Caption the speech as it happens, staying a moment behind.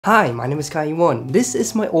Hi, my name is Kai1. This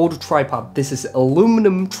is my old tripod. This is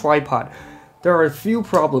aluminum tripod. There are a few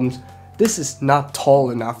problems. This is not tall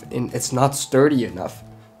enough and it's not sturdy enough.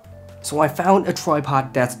 So I found a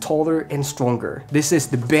tripod that's taller and stronger. This is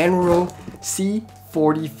the Benro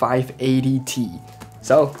C4580T.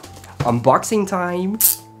 So, unboxing time.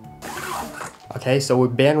 Okay, so a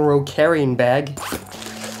Benro carrying bag,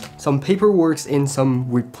 some paperwork and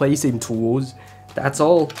some replacing tools. That's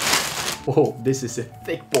all. Whoa, this is a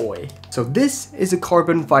thick boy. So this is a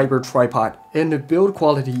carbon fiber tripod and the build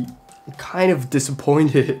quality kind of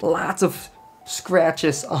disappointed. Lots of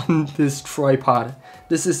scratches on this tripod.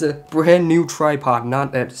 This is a brand new tripod,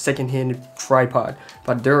 not a second-hand tripod,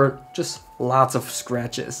 but there are just lots of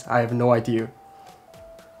scratches. I have no idea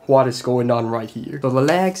what is going on right here. So the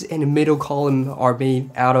legs and the middle column are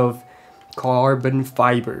made out of carbon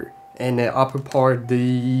fiber, and the upper part,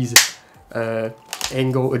 these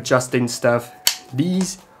angle adjusting stuff,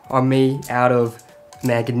 these are made out of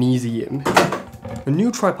magnesium. The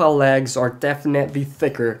new tripod legs are definitely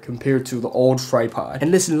thicker compared to the old tripod,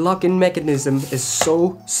 and this locking mechanism is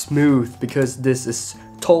so smooth because this is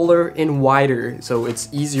taller and wider, so it's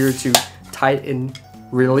easier to tighten,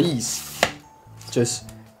 release, just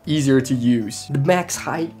easier to use. The max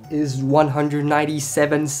height is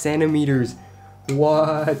 197 centimeters.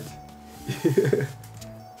 What?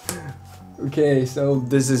 Okay, so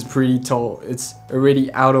this is pretty tall. It's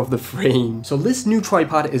already out of the frame. So this new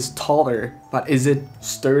tripod is taller, but is it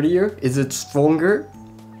sturdier? Is it stronger?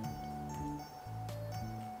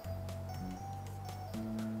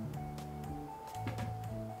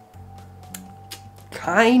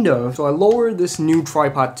 Kind of. So I lowered this new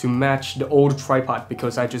tripod to match the old tripod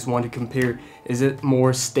because I just want to compare. Is it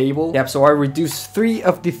more stable? Yep, so I reduced 3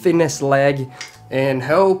 of the thinnest leg and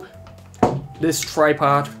hope this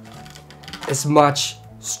tripod is much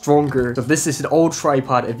stronger. So this is an old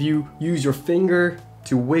tripod. If you use your finger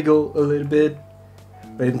to wiggle a little bit,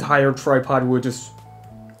 the entire tripod will just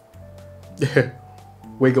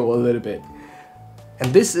wiggle a little bit.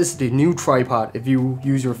 And this is the new tripod. If you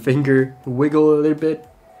use your finger to wiggle a little bit,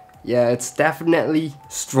 yeah, it's definitely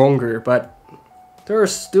stronger, but there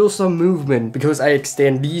is still some movement because I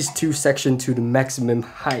extend these 2 sections to the maximum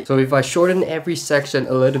height. So if I shorten every section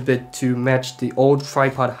a little bit to match the old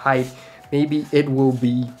tripod height, maybe it will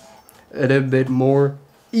be a little bit more,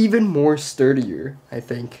 even more sturdier, I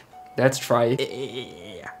think. Let's try it.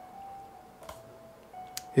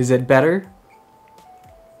 Is it better?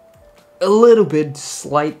 A little bit,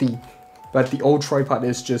 slightly, but the old tripod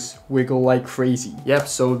is just wiggle like crazy. Yep,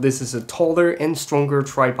 so this is a taller and stronger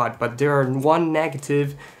tripod, but there are one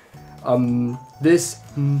negative. This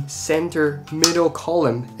center middle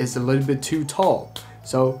column is a little bit too tall.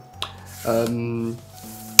 So,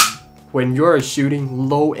 when you're shooting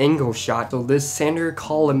low angle shot, so this center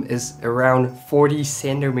column is around 40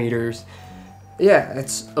 centimeters. Yeah,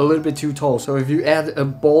 it's a little bit too tall. So if you add a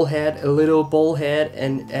ball head, a little ball head,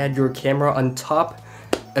 and add your camera on top,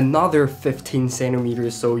 another 15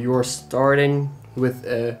 centimeters. So you're starting with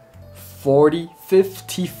a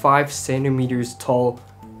 55 centimeters tall.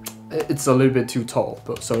 It's a little bit too tall,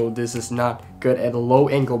 so this is not good at a low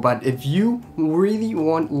angle. But if you really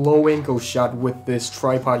want low angle shot with this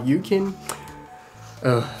tripod, you can.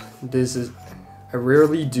 I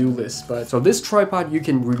rarely do this, but so this tripod you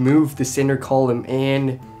can remove the center column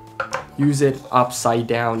and use it upside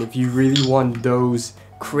down if you really want those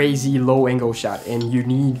crazy low angle shot and you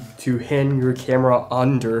need to hang your camera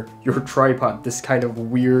under your tripod. This kind of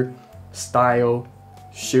weird style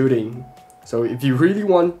shooting. So if you really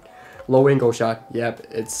want low angle shot, yep,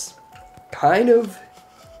 it's kind of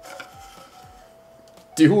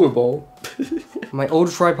doable. My old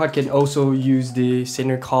tripod can also use the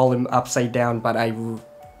center column upside down, but I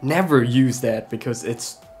never use that because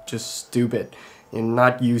it's just stupid and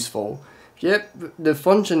not useful. Yep, the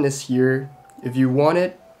function is here. If you want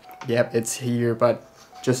it, yep, it's here, but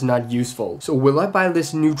just not useful. So will I buy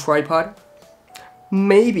this new tripod?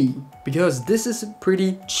 Maybe, because this is a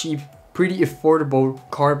pretty cheap, pretty affordable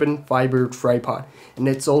carbon fiber tripod, and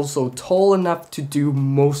it's also tall enough to do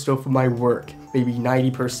most of my work, maybe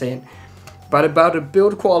 90%. But about the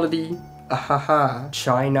build quality,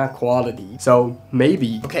 China quality. So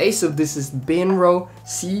maybe. Okay, so this is Benro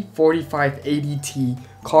C4580T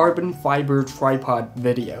Carbon Fiber Tripod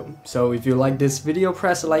video. So if you like this video,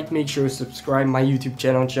 press like, make sure to subscribe my YouTube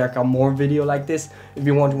channel, check out more video like this. If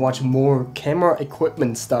you want to watch more camera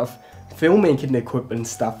equipment stuff, filmmaking equipment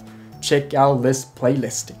stuff, check out this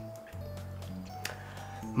playlist.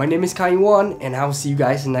 My name is Kai1, and I'll see you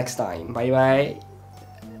guys next time. Bye bye.